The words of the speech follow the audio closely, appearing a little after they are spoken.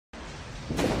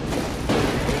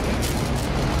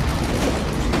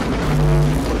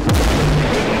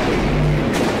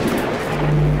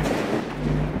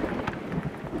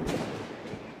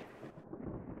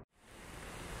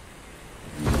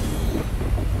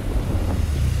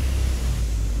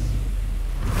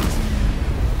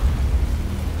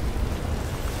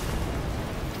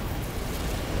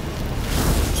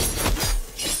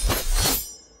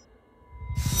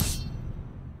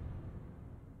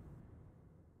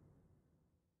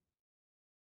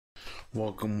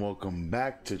Welcome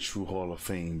back to True Hall of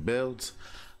Fame Builds.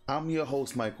 I'm your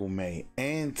host, Michael May,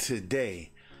 and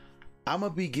today I'm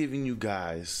gonna be giving you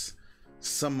guys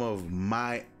some of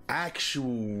my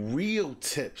actual real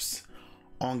tips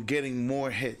on getting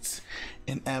more hits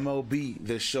in MLB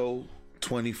The Show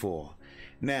 24.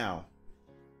 Now,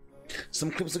 some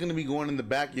clips are going to be going in the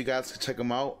back. You guys can check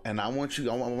them out, and I want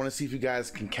to see if you guys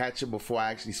can catch it before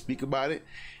I actually speak about it.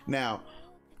 Now,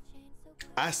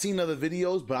 I've seen other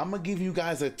videos, but I'm gonna give you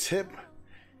guys a tip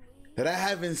that I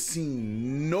haven't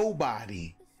seen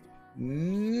nobody,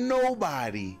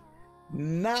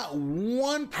 not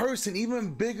one person,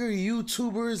 even bigger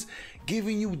YouTubers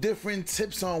giving you different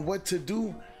tips on what to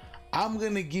do. I'm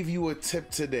gonna give you a tip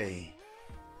today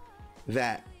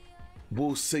that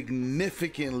will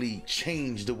significantly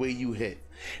change the way you hit.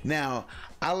 Now,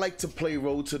 I like to play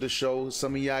Road to the Show.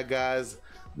 Some of y'all guys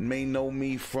may know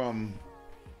me from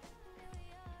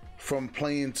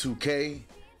playing 2K.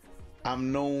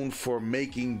 I'm known for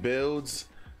making builds.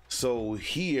 So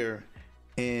here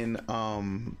in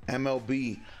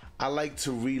MLB, I like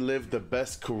to relive the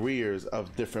best careers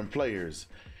of different players.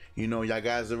 You know, y'all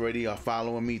guys already are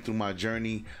following me through my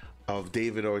journey of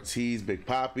David Ortiz, Big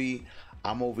Papi.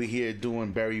 I'm over here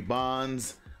doing Barry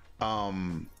Bonds.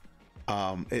 Barry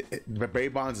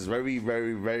Bonds is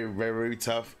very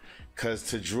tough, because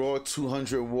to draw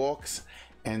 200 walks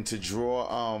and to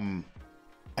draw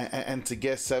and to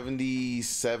get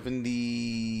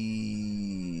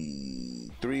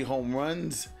 73 home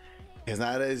runs is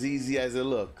not as easy as it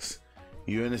looks.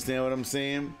 You understand what I'm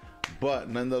saying? But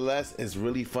nonetheless, it's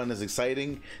really fun. It's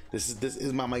exciting. This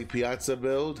is my Mike Piazza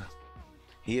build.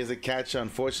 He is a catcher.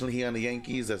 Unfortunately, he on the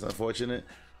Yankees. That's unfortunate.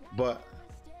 But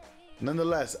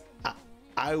nonetheless,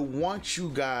 I want you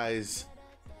guys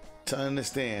to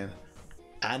understand.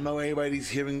 I know everybody's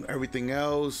hearing everything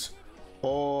else,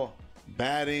 or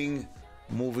batting,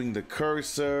 moving the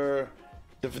cursor,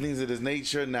 different things of this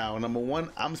nature. Now, number one,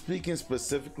 I'm speaking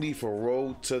specifically for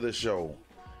Road to the Show,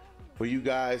 for you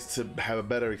guys to have a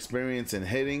better experience in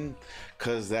hitting,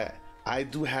 because that I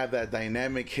do have that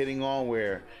dynamic hitting on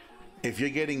where if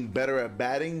you're getting better at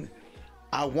batting,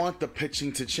 I want the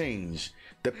pitching to change.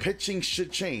 The pitching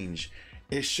should change.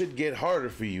 It should get harder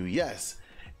for you. Yes,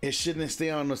 it shouldn't stay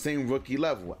on the same rookie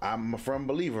level. I'm a firm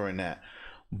believer in that.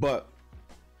 But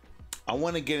I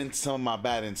want to get into some of my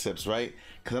batting tips, right?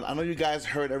 Because I know you guys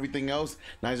heard everything else.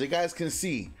 Now, as you guys can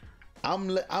see, I'm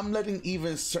letting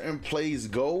even certain plays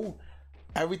go.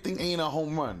 Everything ain't a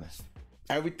home run.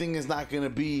 Everything is not going to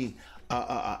be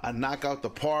a knockout the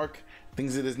park,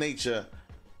 things of this nature.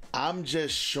 I'm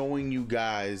just showing you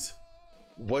guys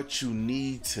what you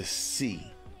need to see,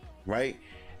 right?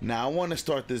 Now, I want to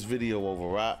start this video over,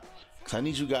 right? Because I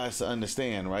need you guys to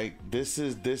understand, right? This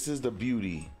is the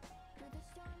beauty.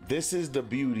 This is the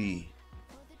beauty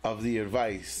of the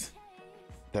advice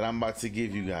that I'm about to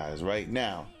give you guys right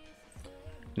now.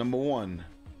 Number one,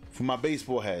 for my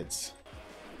baseball heads.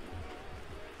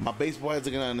 My baseball heads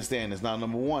are going to understand this. Now,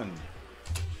 number one,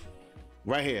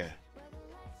 right here.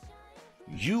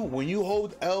 When you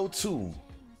hold L2,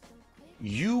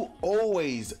 you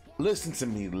always, listen to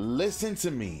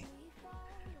me.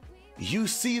 You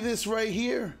see this right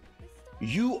here?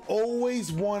 You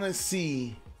always want to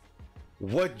see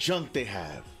what junk they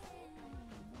have.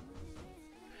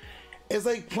 It's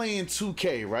like playing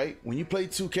 2K, right? When you play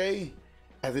 2K,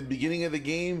 at the beginning of the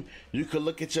game, you can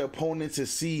look at your opponent to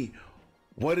see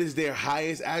what is their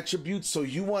highest attribute. So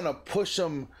you want to push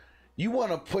them. You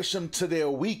want to push them to their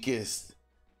weakest.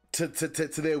 To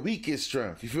their weakest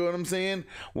strength. You feel what I'm saying?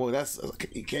 Well,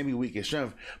 it can't be weakest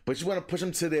strength, but you want to push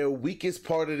them to their weakest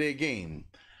part of their game.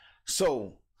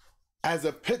 So as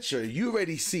a pitcher, you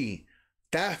already see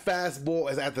that fastball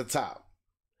is at the top.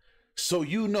 So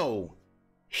you know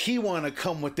he want to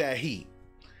come with that heat.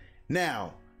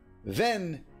 Now,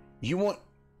 then you want,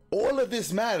 all of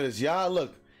this matters, y'all.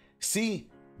 Look, see,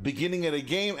 beginning of the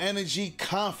game, energy,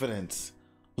 confidence.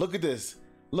 Look at this.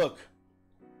 Look.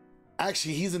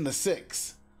 Actually, he's in the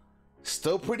 6.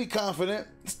 Still pretty confident.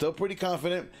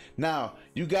 Now,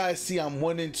 you guys see I'm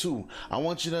 1 and 2. I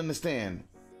want you to understand,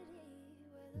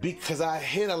 because I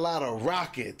hit a lot of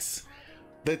rockets.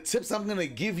 The tips I'm going to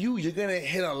give you, you're going to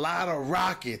hit a lot of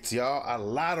rockets, y'all. A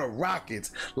lot of rockets.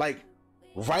 Like,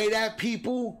 right at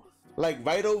people, like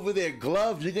right over their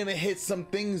glove. You're going to hit some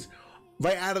things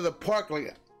right out of the park.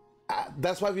 Like,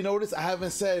 that's why, if you notice, I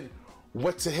haven't said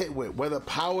what to hit with. Whether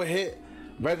power hit,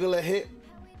 regular hit,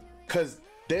 because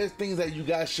there's things that you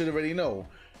guys should already know.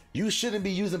 You shouldn't be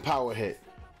using power hit.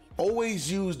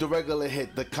 Always use the regular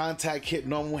hit, the contact hit,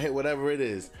 normal hit, whatever it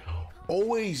is.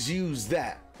 Always use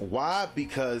that. Why?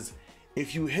 Because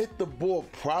if you hit the ball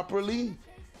properly,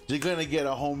 you're gonna get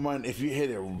a home run if you hit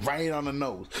it right on the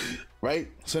nose, right?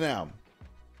 So now,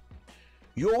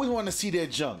 you always want to see their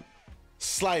jump,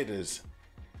 sliders,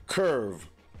 curve,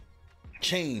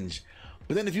 change.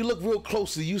 But then if you look real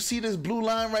closely, you see this blue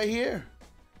line right here?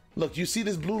 Look, you see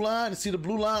this blue line? See the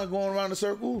blue line going around the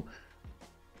circle?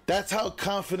 That's how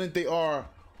confident they are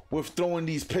with throwing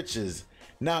these pitches.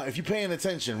 Now, if you're paying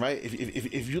attention, right?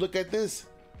 If you look at this,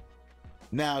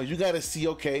 now you got to see,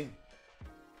 okay,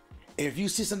 if you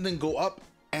see something go up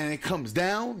and it comes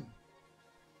down,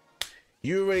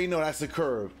 you already know that's a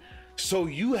curve. So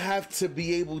you have to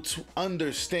be able to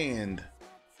understand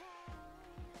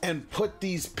and put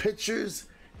these pitchers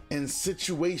in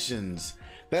situations.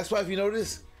 That's why if you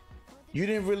notice, you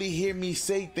didn't really hear me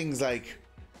say things like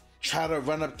try to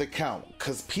run up the count,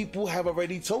 because people have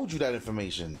already told you that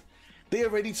information. They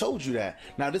already told you that.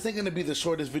 Now, this ain't gonna be the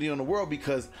shortest video in the world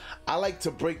because I like to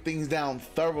break things down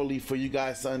thoroughly for you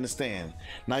guys to understand.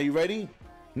 Now, you ready?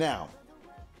 Now,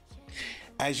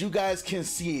 as you guys can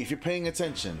see, if you're paying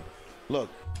attention, look.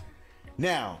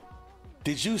 Now,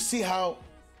 did you see how,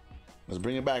 let's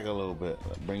bring it back a little bit.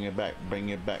 Bring it back, bring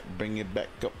it back, bring it back.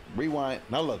 Go, rewind.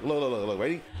 Now look,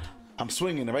 ready? I'm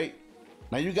swinging it, right?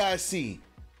 Now you guys see,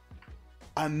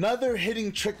 another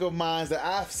hitting trick of mine that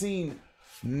I've seen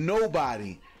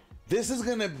nobody. This is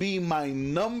gonna be my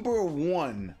number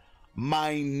one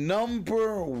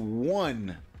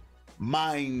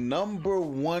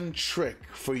trick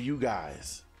for you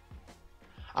guys.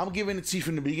 I'm giving it to you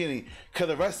from the beginning because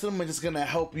the rest of them are just gonna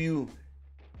help you,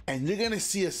 and you're gonna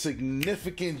see a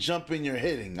significant jump in your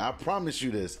hitting. I promise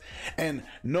you this. And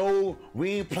no,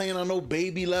 we ain't playing on no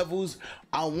baby levels.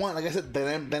 I want, like I said,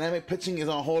 dynamic pitching is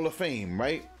on Hall of Fame,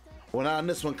 right? Well, not on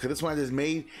this one, because this one I just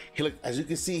made. He look, as you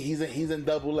can see, he's in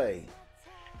AA,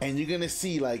 and you're gonna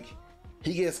see like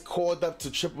he gets called up to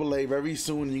AAA very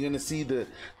soon. You're gonna see the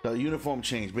uniform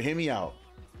change. But hear me out.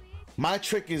 My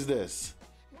trick is this.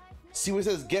 See where it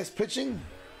says guess pitching?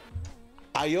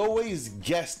 I always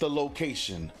guess the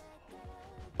location.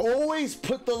 Always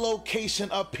put the location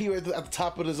up here at the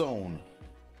top of the zone.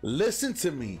 Listen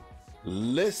to me.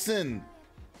 Listen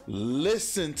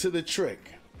to the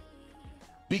trick.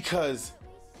 Because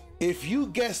if you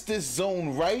guess this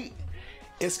zone right,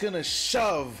 it's gonna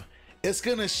shove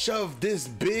this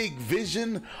big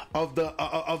vision of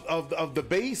the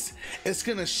base. It's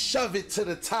gonna shove it to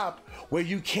the top where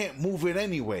you can't move it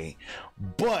anyway.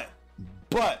 But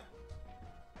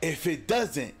if it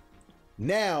doesn't,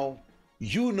 now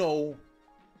you know,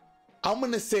 I'm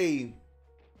gonna say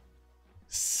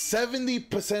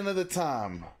 70% of the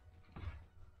time,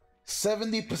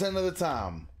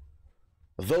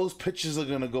 those pitches are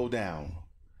gonna go down.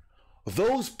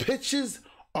 Those pitches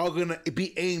are gonna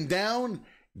be aimed down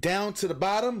to the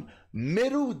bottom,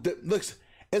 middle. Looks,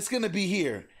 it's gonna be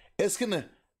here.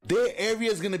 Their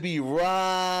area is gonna be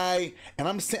right, and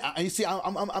I'm saying, you see,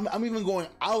 I'm even going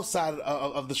outside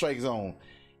of the strike zone.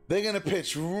 They're gonna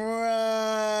pitch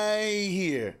right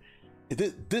here.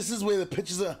 This is where the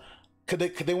pitches are, cause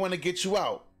they want to get you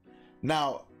out.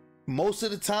 Now, most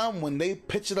of the time when they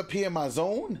pitch it up here in my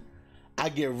zone, I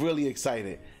get really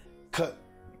excited. Cause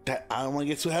that I don't want to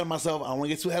get too ahead of myself. I don't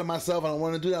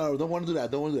want to do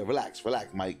that.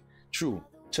 Relax, Mike. True.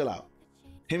 Chill out.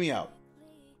 Hear me out.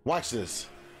 Watch this.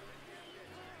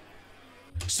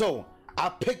 So I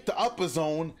picked the upper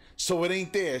zone, so it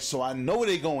ain't there. So I know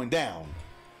they're going down.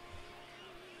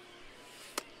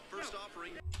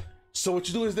 So what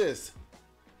you do is this.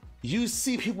 You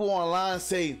see people online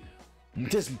say,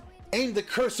 just aim the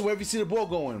cursor wherever you see the ball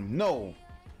going. No.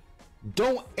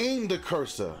 Don't aim the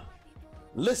cursor.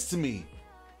 Listen to me.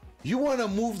 You want to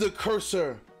move the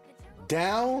cursor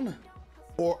down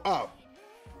or up.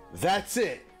 That's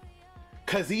it.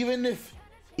 Cause even if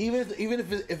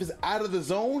it's out of the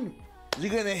zone,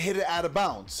 you're gonna hit it out of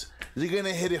bounds. You're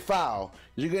gonna hit it foul.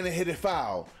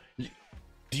 Do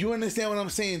you understand what I'm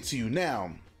saying to you?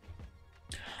 Now,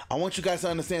 I want you guys to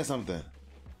understand something.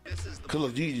 Cause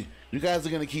look, you guys are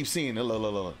gonna keep seeing it.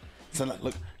 Look. So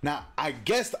look. Now I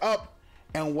guessed up,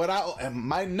 and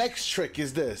my next trick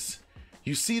is this.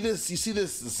 You see this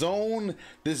zone,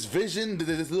 this vision,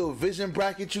 this little vision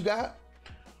bracket you got?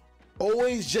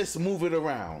 Always just move it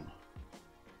around.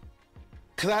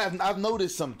 Cause I've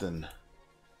noticed something.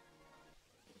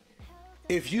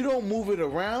 If you don't move it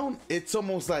around, it's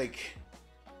almost like,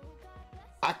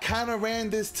 I kind of ran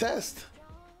this test.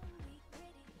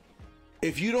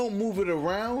 If you don't move it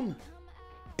around,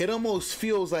 it almost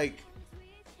feels like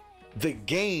the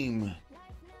game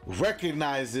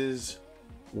recognizes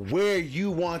where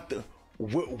you want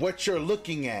what you're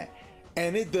looking at,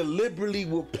 and it deliberately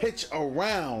will pitch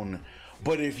around.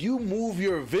 But if you move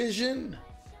your vision,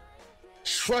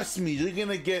 trust me, you're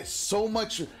gonna get so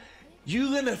much.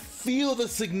 You're gonna feel the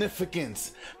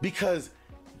significance, because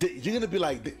you're gonna be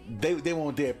like, they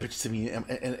won't dare pitch to me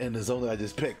in the zone that I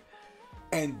just picked.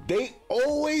 And they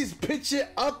always pitch it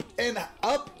up and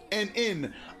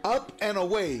in, up and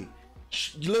away.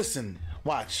 Listen,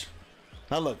 watch.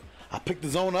 Now look, I picked the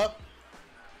zone up.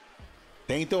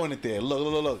 They ain't throwing it there.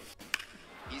 Look.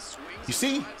 You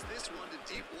see?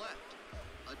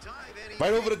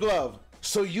 Right over the glove.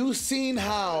 So you seen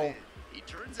how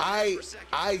I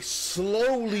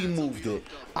slowly moved it.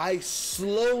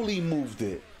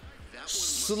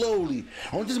 Slowly.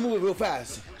 I want to just move it real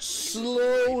fast.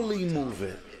 Slowly move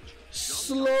it.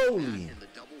 Slowly.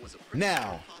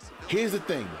 Now, here's the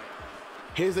thing.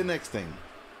 Here's the next thing.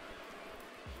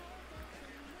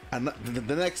 And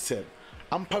the next tip.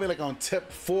 I'm probably like on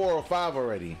tip 4 or 5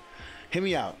 already. Hear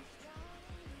me out.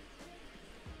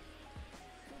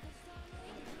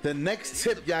 The next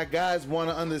tip y'all guys want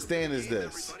to understand is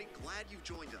this.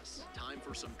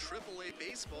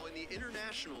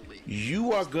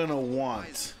 You are gonna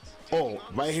want,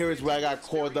 right here is where I got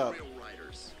called up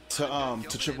to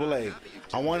AAA.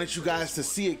 I wanted you guys to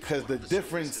see it because the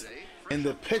difference in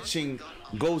the pitching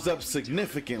goes up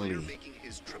significantly,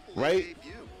 right?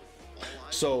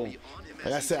 So,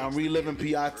 like I said, I'm reliving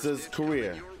Piazza's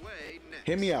career.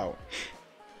 Hear me out.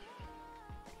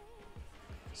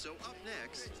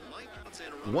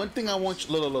 One thing I want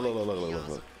you,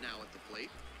 look.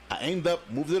 I aimed up,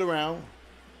 moved it around.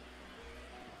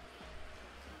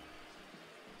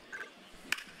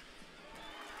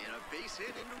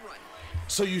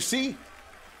 So you see?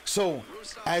 So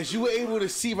as you were able to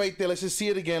see right there, let's just see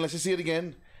it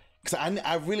again. Because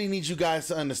I really need you guys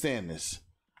to understand this.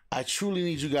 I truly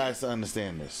need you guys to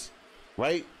understand this.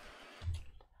 Right?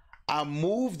 I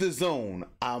moved the zone.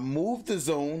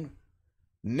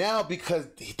 Now, because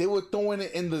they were throwing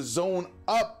it in the zone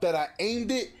up that I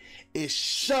aimed it, it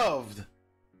shoved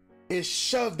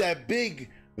that big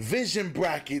vision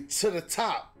bracket to the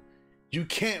top. You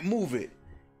can't move it.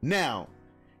 Now,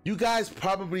 you guys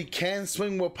probably can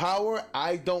swing with power.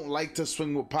 I don't like to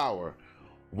swing with power.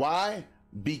 Why?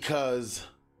 Because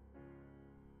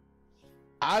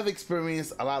I've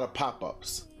experienced a lot of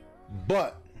pop-ups.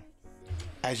 But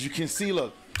as you can see,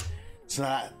 look, so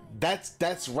now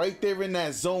that's right there in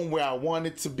that zone where I want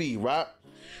it to be, right?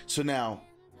 So now,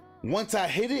 once I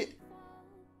hit it,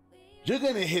 you're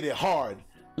gonna hit it hard.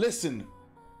 Listen,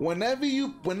 whenever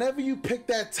you pick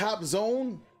that top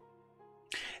zone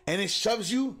and it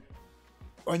shoves you,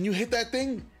 and you hit that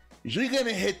thing, you're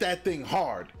gonna hit that thing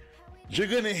hard. You're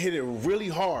gonna hit it really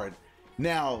hard.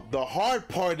 Now, the hardest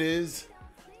part is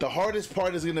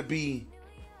gonna be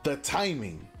the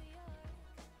timing.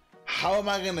 How am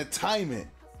I gonna time it?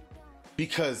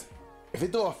 Because if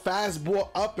it throw a fastball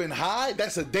up and high,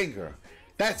 that's a dinger.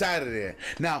 That's out of there.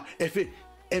 Now, if it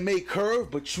may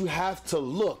curve, but you have to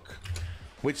look,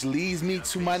 which leads me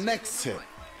to my next tip.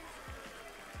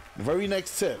 The very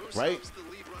next tip, right?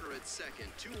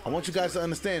 I want you guys to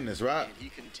understand this, right?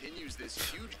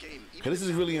 Because this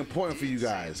is really important for you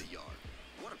guys.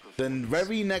 The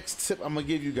very next tip I'm gonna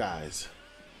give you guys.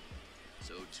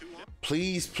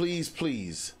 Please.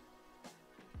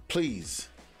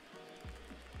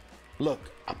 Look,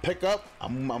 I pick up,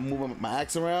 I'm moving my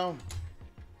axe around.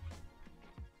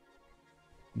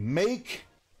 Make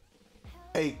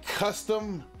a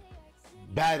custom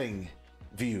batting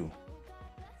view.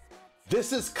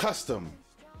 This is custom.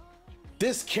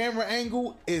 This camera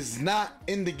angle is not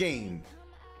in the game.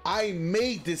 I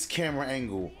made this camera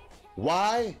angle.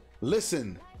 Why?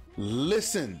 Listen.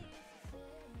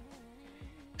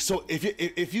 So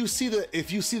if you see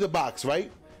the box,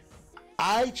 right?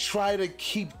 I try to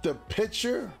keep the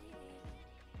picture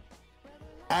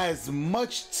as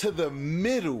much to the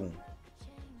middle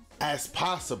as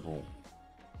possible.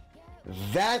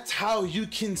 That's how you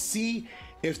can see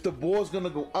if the ball's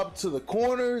gonna go up to the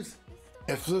corners,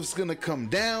 if it's gonna come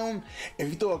down. If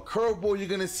you throw a curveball, you're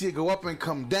gonna see it go up and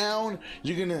come down.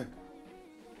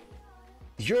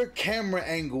 Your camera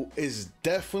angle is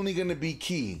definitely gonna be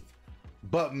key,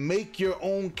 but make your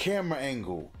own camera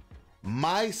angle.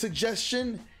 My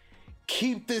suggestion,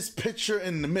 keep this picture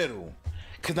in the middle.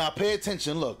 Cause now pay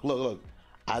attention, look.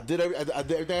 I did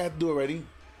everything I had to do already.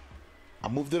 I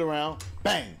moved it around,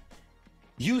 bang.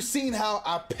 You seen how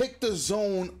I picked the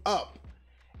zone up,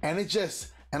 and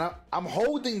I'm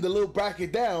holding the little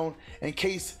bracket down in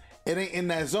case it ain't in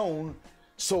that zone.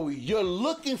 So you're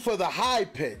looking for the high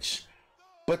pitch,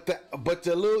 but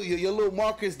your little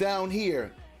marker's down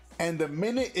here, and the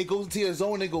minute it goes into your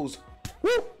zone, it goes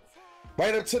whoop.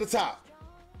 right up to the top.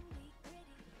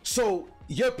 So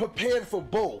you're prepared for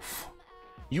both.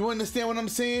 You understand what I'm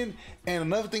saying? And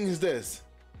another thing is this.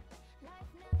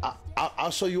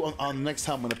 I'll show you on the next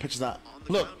time when the pitch is not.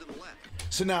 Look.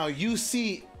 So now you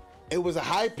see it was a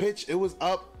high pitch. It was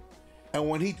up. And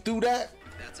when he threw that,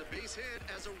 that's a base hit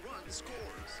as a run scores.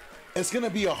 It's going to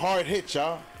be a hard hit,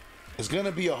 y'all. It's going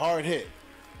to be a hard hit.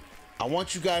 I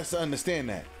want you guys to understand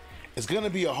that. It's going to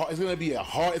be a hard, it's going to be a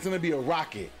hard, it's going to be a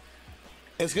rocket.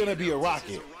 It's going to be a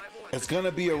rocket. It's going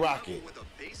to be a rocket.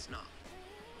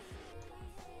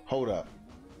 Hold up.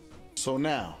 So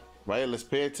now, right, let's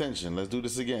pay attention. Let's do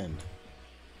this again.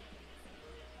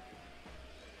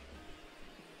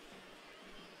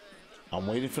 I'm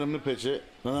waiting for them to pitch it.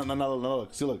 No.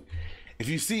 Look. See, look. If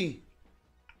you see,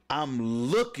 I'm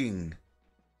looking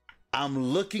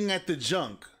at the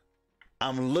junk.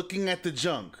 I'm looking at the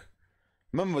junk.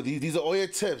 Remember, these are all your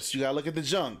tips. You gotta look at the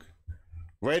junk.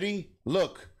 Ready?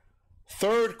 Look.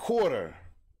 Third quarter.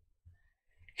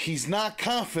 He's not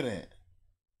confident.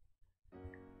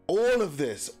 All of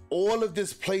this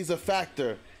plays a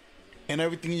factor in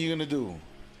everything you're gonna do.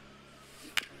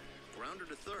 Grounder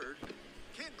to third.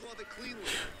 Can't glove it cleanly.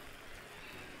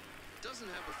 Doesn't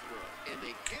have a throw. And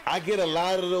they can't. I get a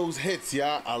lot of those hits,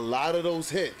 y'all. A lot of those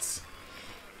hits.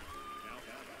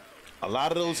 A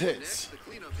lot of those hits. Next, the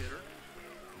cleanup hitter.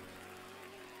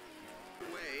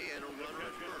 Away and a runner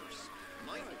at first.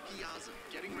 Mike Piazza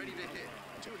getting ready to hit.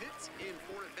 2 hits in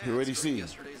 4 at bats. You already see.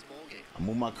 Yesterday's ball game. I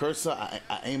move my cursor.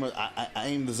 I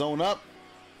aim the zone up.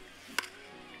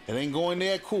 It ain't going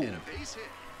there. Cool. And a base hit.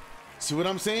 See what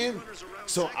I'm saying?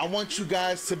 So I want you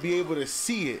guys to be able to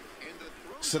see it.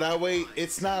 So that way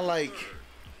it's not like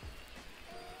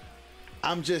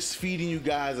I'm just feeding you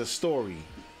guys a story.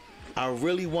 I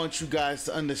really want you guys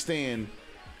to understand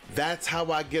that's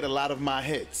how I get a lot of my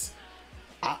hits.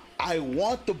 I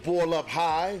want the ball up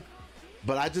high,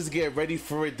 but I just get ready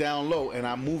for it down low and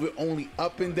I move it only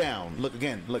up and down. Look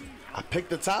again, look. I pick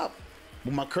the top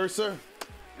with my cursor.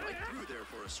 Right through there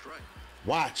for a strike.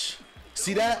 Watch.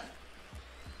 See that?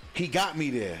 He got me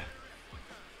there.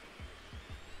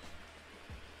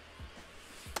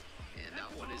 And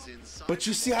that one is inside. But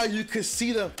you see how you could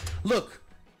see the look.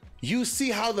 You see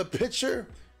how the pitcher,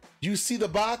 you see the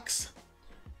box,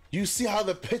 you see how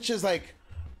the pitcher's like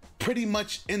pretty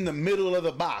much in the middle of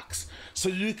the box. So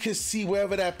you can see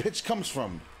wherever that pitch comes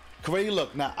from. Ready?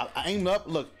 Look, now I aim up,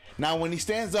 look. Now when he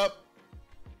stands up,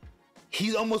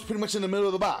 he's almost pretty much in the middle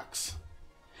of the box.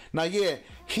 Now yeah,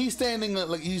 he's standing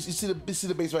like you see the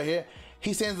base right here.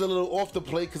 He stands a little off the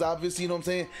plate because obviously, you know what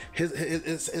I'm saying?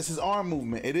 It's his arm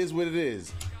movement. It is what it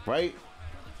is, right?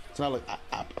 So now look,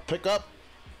 I pick up.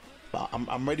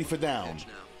 I'm ready for down.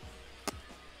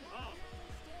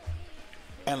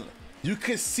 And you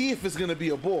can see if it's gonna be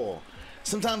a ball.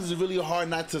 Sometimes it's really hard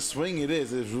not to swing. It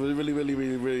is. It's really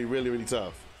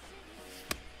tough.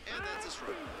 And that's a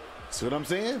strike. See what I'm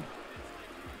saying?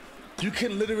 You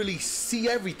can literally see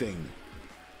everything.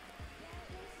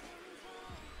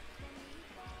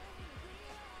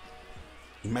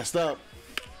 You messed up.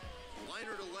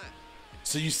 Liner to left.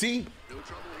 So you see? No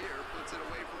trouble here. Puts it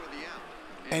away for the out.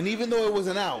 And even though it was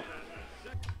an out,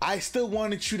 I still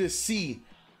wanted you to see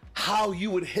how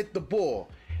you would hit the ball.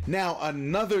 Now,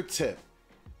 another tip.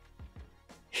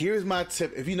 Here's my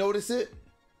tip. If you notice it,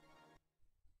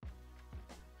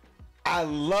 I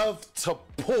love to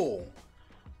pull.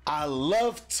 I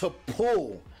love to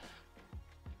pull.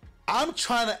 I'm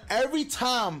trying to, every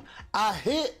time I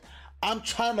hit, I'm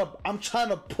trying to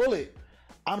pull it.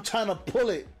 I'm trying to pull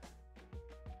it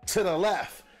to the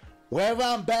left. Wherever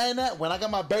I'm batting at, when I got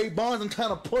my Barry Bonds, I'm trying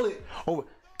to pull it over.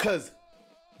 Cause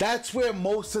that's where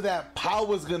most of that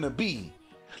power is gonna be.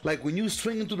 Like when you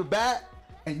swinging through the bat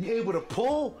and you're able to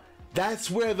pull, that's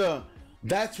where the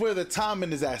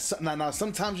timing is at. Now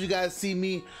sometimes you guys see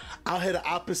me out here the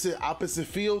opposite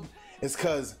field. It's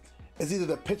cause it's either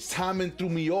the pitch timing threw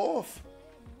me off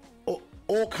or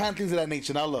all kinds of things of that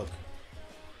nature. Now look.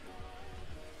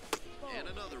 And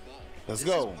another ball. Let's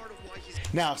go.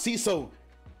 Now see, so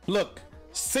look,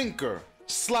 sinker,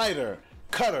 slider,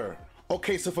 cutter.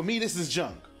 Okay, so for me this is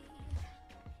junk.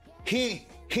 He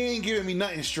ain't giving me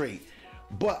nothing straight.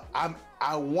 But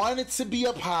I want it to be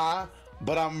up high,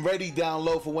 but I'm ready down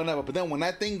low for whenever. But then when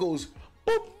that thing goes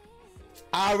boop,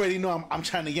 I already know I'm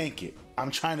trying to yank it.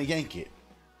 I'm trying to yank it.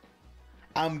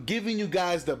 I'm giving you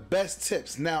guys the best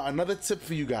tips. Now, another tip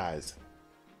for you guys.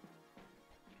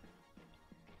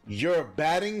 Your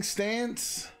batting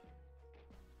stance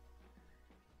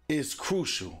is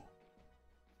crucial.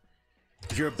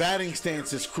 Your batting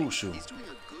stance is crucial. He's doing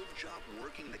a good job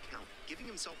working the count, giving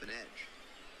himself an edge.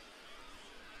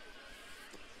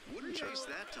 Wouldn't chase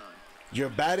that time. Your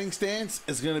batting stance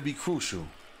is gonna be crucial.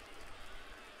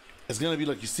 It's gonna be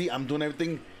like, you see, I'm doing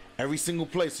everything, every single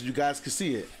place so you guys can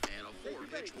see it. And a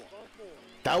 4-pitch walk.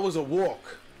 That was a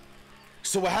walk.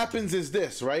 So what happens is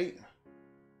this, right?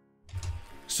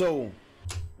 So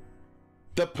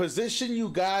the position you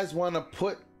guys want to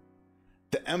put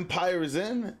the umpires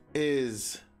in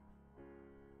is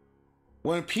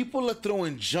when people are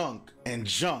throwing junk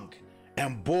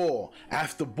and ball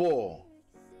after ball.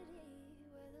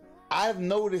 I've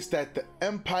noticed that the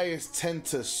umpires tend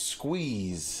to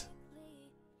squeeze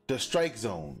the strike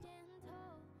zone.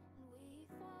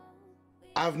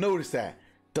 I've noticed that.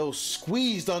 They'll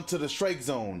squeeze onto the strike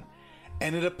zone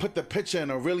and it'll put the pitcher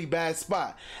in a really bad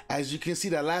spot. As you can see,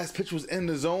 that last pitch was in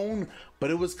the zone, but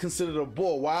it was considered a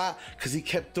ball. Why? Because he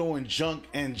kept throwing junk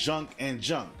and junk and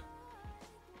junk.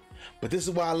 But this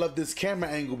is why I love this camera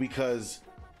angle, because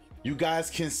you guys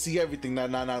can see everything.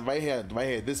 Now, right here,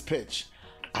 this pitch.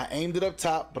 I aimed it up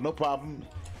top, but no problem.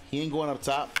 He ain't going up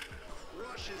top.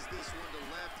 Crushes this one to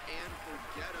left and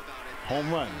forget about it.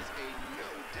 Home run. That is a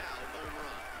no-doubt home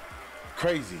run.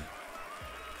 Crazy.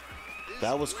 This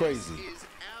That was place crazy. is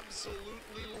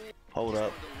absolutely Hold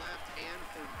up. to the left and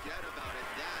forget about it.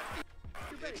 That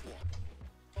is a pitch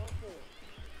walk.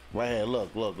 Right here,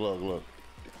 look.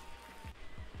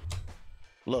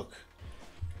 Look.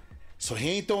 So he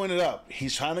ain't throwing it up.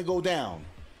 He's trying to go down.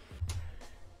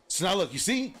 So now look, you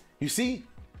see?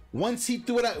 Once he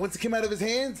threw it out, once it came out of his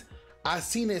hands, I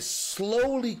seen it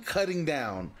slowly cutting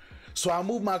down. So I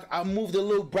moved the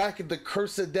little bracket, the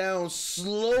cursor down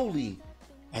slowly,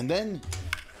 and then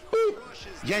boop,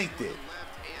 yanked it. Left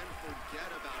and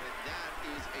forget about it. That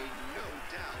is a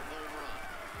no-doubt home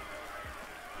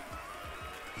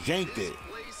run. Yanked This it.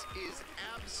 place is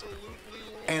absolutely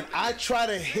And I try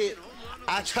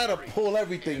to pull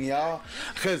everything, y'all.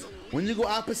 Because when you go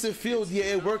opposite field, yeah,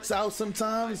 it works out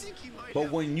sometimes. But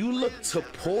when you look to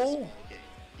pull,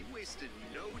 He wasted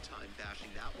no time bashing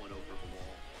that one over the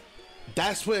wall.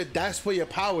 that's where your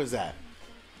power's at.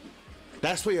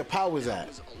 That's where your power's at. It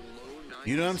was a low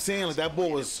You know what I'm saying? Like that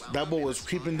ball was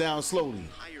creeping down slowly.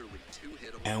 entirely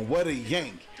two-hittable. And what a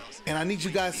yank. And I need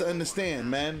you guys to understand,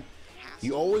 man.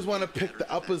 You always want to pick the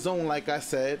upper zone, like I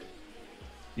said.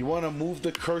 You want to move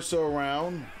the cursor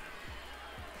around.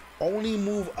 Only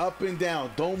move up and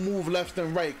down. Don't move left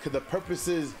and right, because the purpose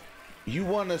is you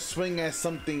want to swing at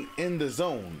something in the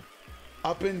zone.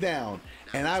 Up and down.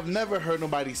 And I've never heard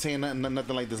nobody saying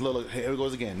nothing like this. Look, here it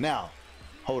goes again. Now,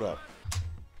 hold up.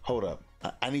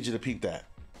 I need you to peep that.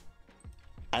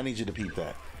 I need you to peep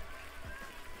that.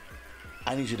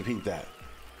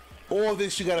 All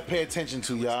this you got to pay attention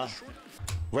to, y'all.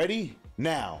 Ready?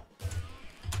 Now.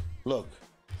 Look.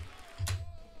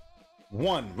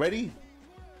 1, ready?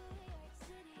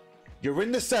 You're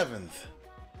in the 7th.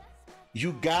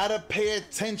 You gotta pay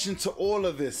attention to all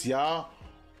of this, y'all.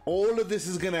 All of this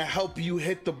is gonna help you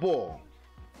hit the ball.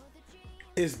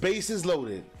 It's bases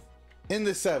loaded. In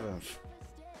the 7th.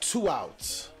 2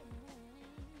 outs.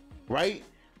 Right?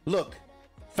 Look.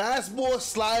 Fastball,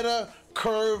 slider,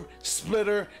 curve,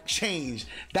 splitter, change.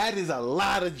 That is a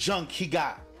lot of junk he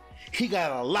got. He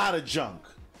got a lot of junk.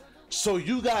 So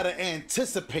you gotta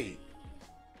anticipate.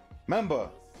 Remember,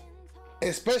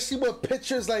 especially with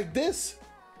pitchers like this,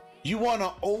 you want to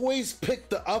always pick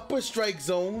the upper strike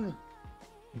zone.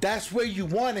 That's where you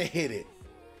want to hit it.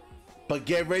 But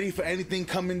get ready for anything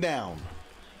coming down.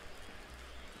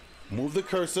 Move the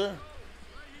cursor.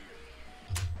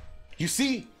 You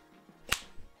see?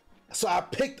 So I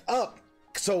picked up.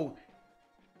 So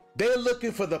they're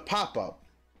looking for the pop-up.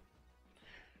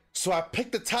 So I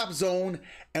picked the top zone,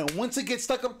 and once it gets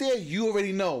stuck up there, you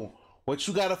already know. What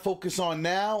you got to focus on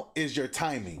now is your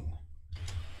timing.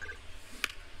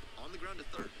 On the ground to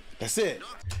third. That's it.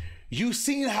 You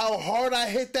seen how hard I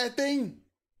hit that thing?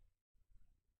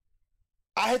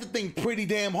 I hit the thing pretty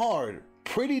damn hard.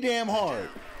 Pretty damn hard.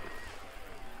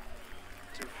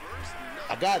 To first,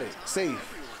 I got it. Safe.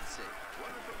 everyone's safe.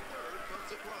 Runner from third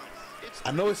comes across. It's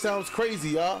I know it sounds crazy,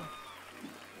 y'all.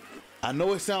 I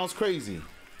know it sounds crazy.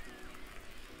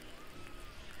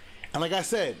 And like I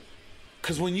said,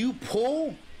 because when you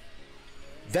pull,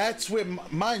 that's where,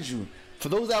 mind you, for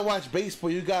those that watch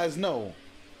baseball, you guys know,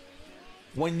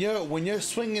 when you're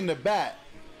swinging the bat,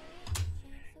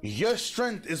 your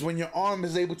strength is when your arm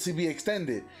is able to be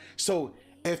extended. So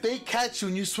if they catch you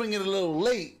and you swing it a little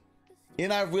late, you're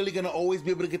not really going to always be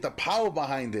able to get the power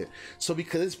behind it. So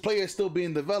because this player is still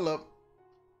being developed,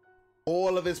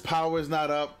 all of his power is not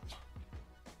up.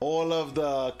 All of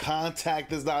the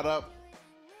contact is not up.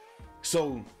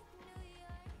 So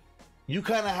you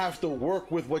kind of have to work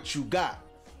with what you got.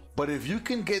 But if you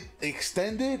can get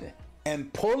extended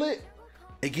and pull it,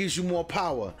 it gives you more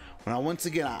power. When once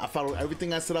again, I followed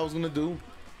everything I said I was gonna do.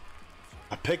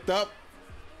 I picked up,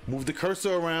 moved the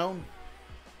cursor around,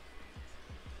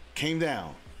 came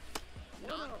down.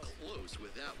 Not close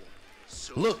with that one.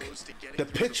 So Look, close to getting the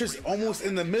through pitcher's break almost now.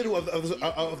 in the middle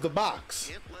of the box.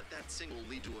 Can't let that single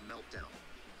lead to a meltdown.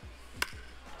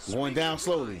 Going down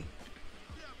slowly.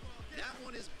 That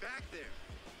one is back there,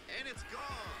 and it's gone.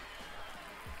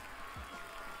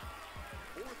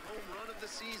 Fourth home run of the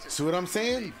season. See what I'm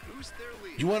saying? They boost their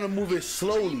lead. You want to move it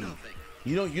slowly.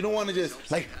 3-0. You don't want to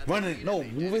just like run it. No,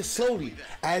 move it slowly.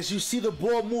 As you see the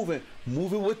ball moving,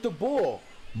 move it with the ball.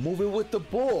 Move it with the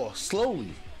ball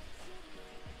slowly.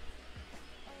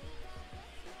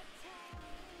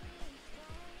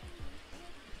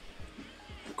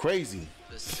 Crazy.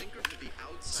 The sinker to the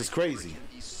outside This is crazy. can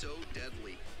be so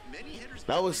deadly. Many hitters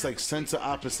That was like center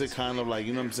opposite, kind of like,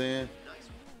 you know what I'm saying? Nice.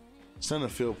 Center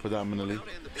field predominantly. Out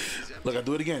and the base is empty. Look, I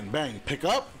do it again. Bang. Pick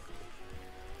up.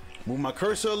 Move my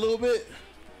cursor a little bit.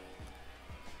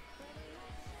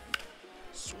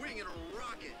 Swing and a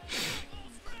rocket.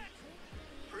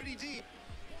 Pretty deep.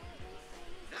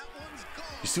 That one's gone.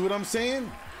 You see what I'm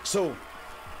saying? So,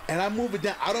 and I move it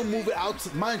down. I don't move it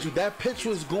out. Mind you, that pitch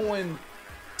was going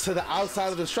to the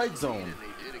outside of the strike zone. And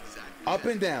they did exactly Up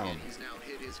that. and down. And he's now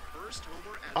hit his first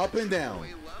homer at Up the and down. AAA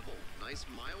level. Nice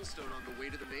milestone on the way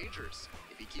to the majors.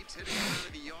 If he keeps hitting it out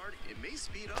of the yard, it may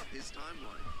speed up his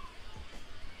timeline.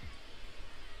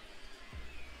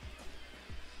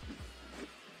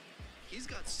 He's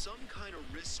got some kind of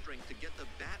wrist strength to get the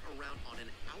bat around on an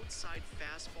outside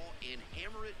fastball and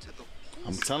hammer it to the pull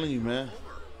I'm side telling you, for a man.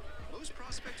 homer. Most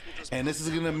prospects will just And this put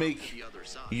is that gonna one make to the other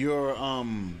side.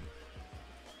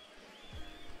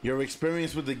 your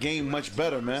experience with the game much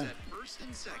better, man. At first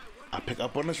and second. I pick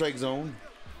up on the strike zone.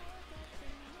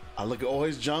 I look at all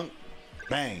his junk.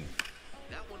 Bang.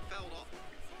 That one fouled off.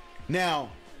 Now,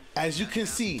 as you can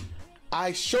see,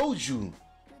 I showed you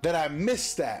that I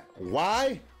missed that.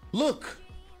 Why? Look.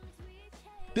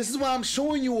 This is why I'm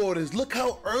showing you all this. Look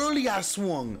how early I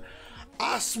swung.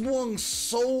 I swung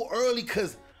so early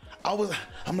because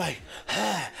I'm like,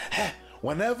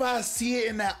 whenever I see it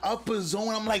in that upper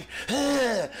zone, I'm like,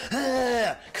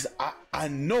 because I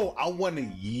know I want to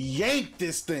yank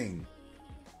this thing.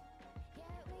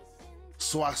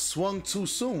 So I swung too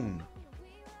soon.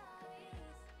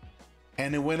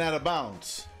 And it went out of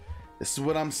bounds. This is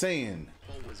what I'm saying.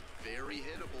 Ball was very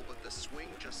hittable, but the swing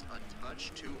just a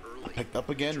touch too early. Picked up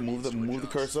again, Pitcher move needs to the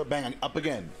adjust. cursor, bang, up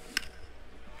again.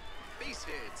 Base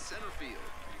hit, center field.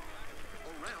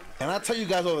 Around And I tell you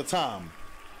guys all the time,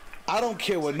 I don't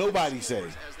care what nobody says.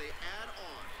 as they add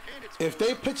on, and it's If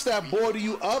they pitch that ball to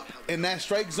you up in that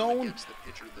strike zone, gets the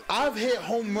pitcher the I've hit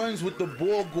home runs with the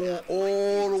ball going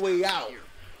all the way out,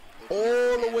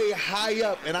 all the way high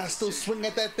up, and I still swing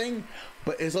at that thing.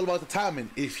 But it's all about the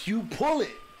timing. If you pull it,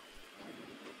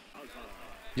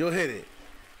 you'll hit it.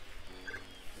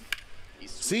 He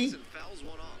swings See? and fouls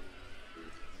one off.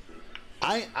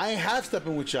 I ain't half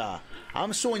stepping with y'all.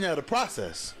 I'm showing y'all the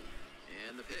process.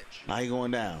 And the pitch. I ain't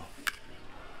going down.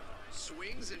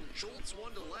 Swings and jolts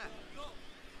one to left.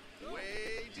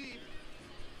 Way deep.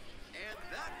 And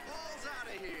that ball's out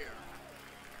of here.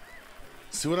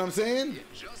 See what I'm saying? It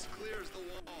just clears the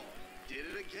wall. Did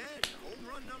it again. Home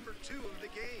run number 2 of the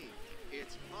game.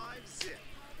 It's 5-zip.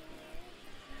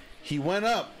 He went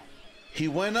up. He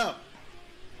went up.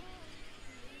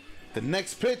 The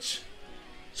next pitch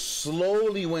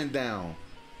slowly went down.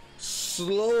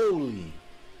 Slowly.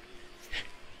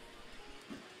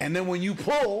 And then when you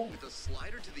pull, With a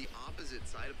slider to the opposite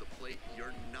side of the plate,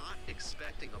 you're not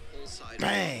expecting a pull side.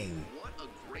 Bang. What a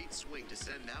great swing to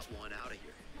send that one out of here.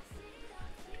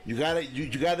 you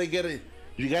gotta get it.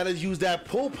 You gotta use that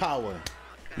pull power.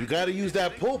 You gotta use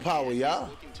that pull power, y'all.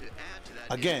 Looking to add to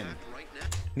that Again. impact right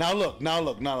now.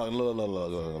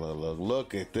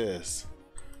 Look at this.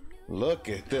 Look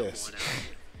at this. One out.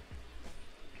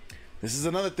 This is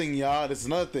another thing, y'all. This is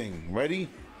another thing. Ready?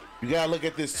 You gotta look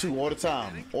at this too all the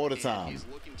time. All the And time. he's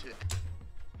looking to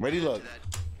Ready? add to Look.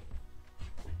 that.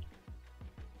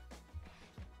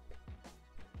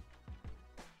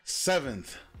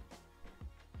 Seventh.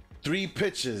 3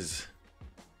 pitches.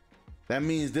 That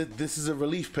means that this is a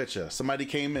relief pitcher. Somebody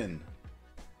came in.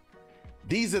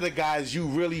 These are the guys you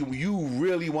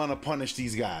really want to punish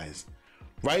these guys.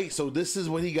 Right? So this is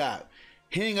what he got.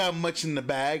 He ain't got much in the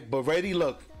bag, but ready,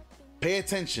 look. Pay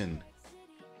attention.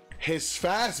 His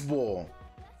fastball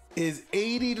is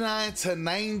 89 to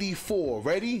 94.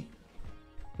 Ready?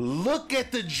 Look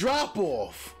at the drop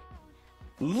off.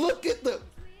 Look at the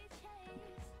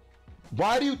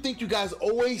Why do you think you guys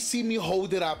always see me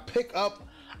hold it? I pick up,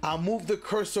 I move the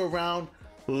cursor around,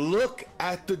 look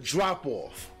at the drop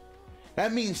off.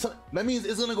 That means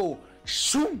it's gonna go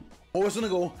shoom, or it's gonna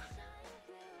go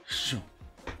shoom.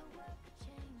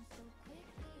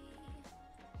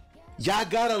 Y'all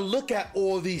gotta look at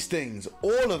all these things,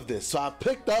 all of this. So I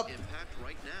picked up, Impact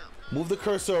right now. move the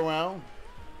cursor around,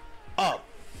 up.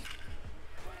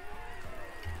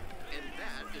 And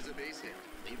that is a base hit.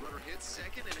 The runner hits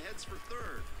second and heads for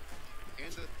third.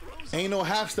 And the throws Ain't no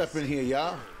half step in here,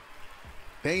 y'all.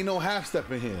 There ain't no half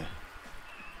step in here.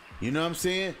 You know what I'm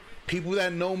saying? People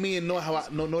that know me and know how I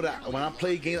know that when I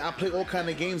play games, I play all kind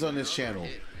of games on this channel.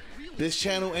 This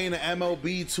channel ain't an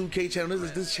MLB 2K channel.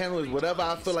 This channel is whatever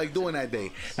I feel like doing that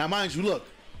day. Now, mind you, look.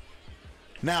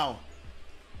 Now,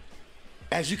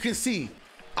 as you can see,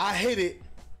 I hit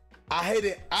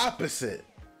it opposite.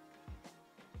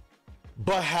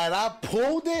 But had I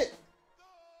pulled it,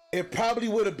 it probably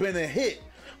would have been a hit.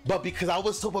 But because I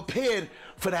was so prepared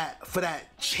for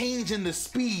that change in the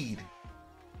speed,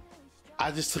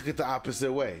 I just took it the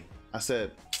opposite way. I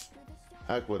said,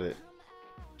 heck with it.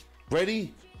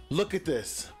 Ready? Look at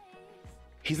this.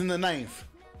 He's in the ninth.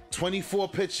 24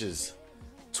 pitches.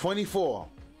 24.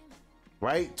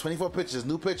 Right? 24 pitches.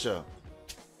 New pitcher.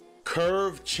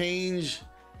 Curve, change.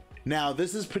 Now,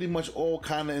 this is pretty much all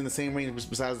kind of in the same range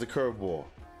besides the curveball.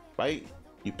 Right?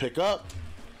 You pick up,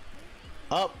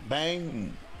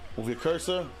 bang, move your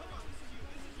cursor.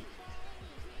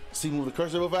 See, move the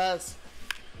cursor real fast.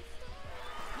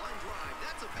 line drive.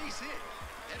 That's a base hit.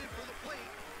 Headed for the plate.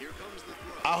 Here comes the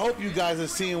throw. I hope you guys are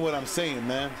seeing what I'm saying,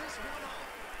 man. This one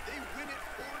off. They win it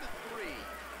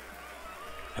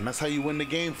 4-3. And that's how you win the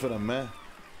game for them, man.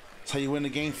 That's how you win the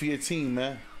game for your team,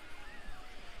 man.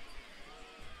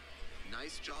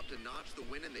 Nice job to notch the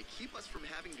win, and they keep us from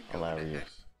having to go Hilarious.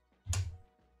 to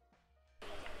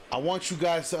I want you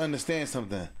guys to understand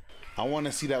something. I want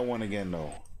to see that one again,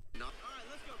 though.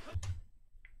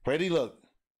 Ready? Look.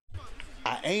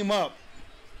 I aim up.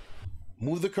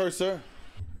 Move the cursor.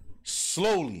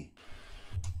 Slowly.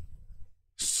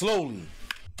 Slowly.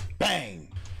 Bang.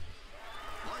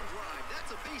 line drive.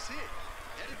 That's a base hit.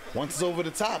 Headed for Once it's over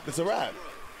the top, it's a wrap.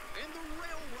 and the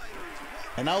Rail Riders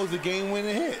walk And that was the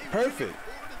game-winning hit. Perfect.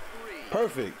 4-3.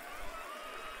 Perfect.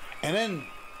 And then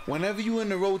whenever you in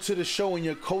the road to the show and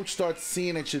your coach starts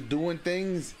seeing that you're doing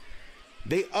things,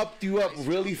 they up you up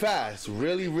really fast.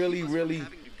 Really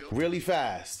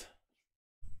fast.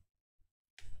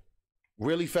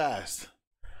 Really fast.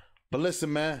 But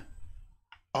listen, man,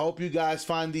 I hope you guys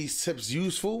find these tips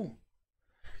useful.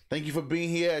 Thank you for being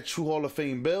here at True Hall of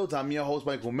Fame Builds. I'm your host,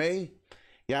 Michael May.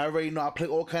 Y'all already know I play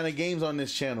all kind of games on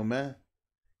this channel, man.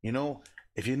 You know,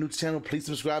 if you're new to the channel, please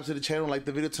subscribe to the channel, like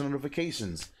the video, turn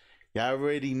notifications. Y'all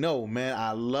already know, man,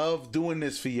 I love doing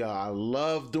this for y'all. I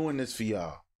love doing this for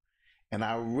y'all. And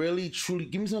I really, truly,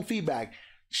 give me some feedback.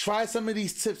 Try some of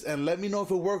these tips and let me know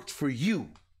if it worked for you.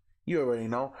 You already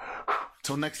know.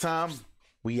 Till next time,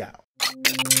 we out.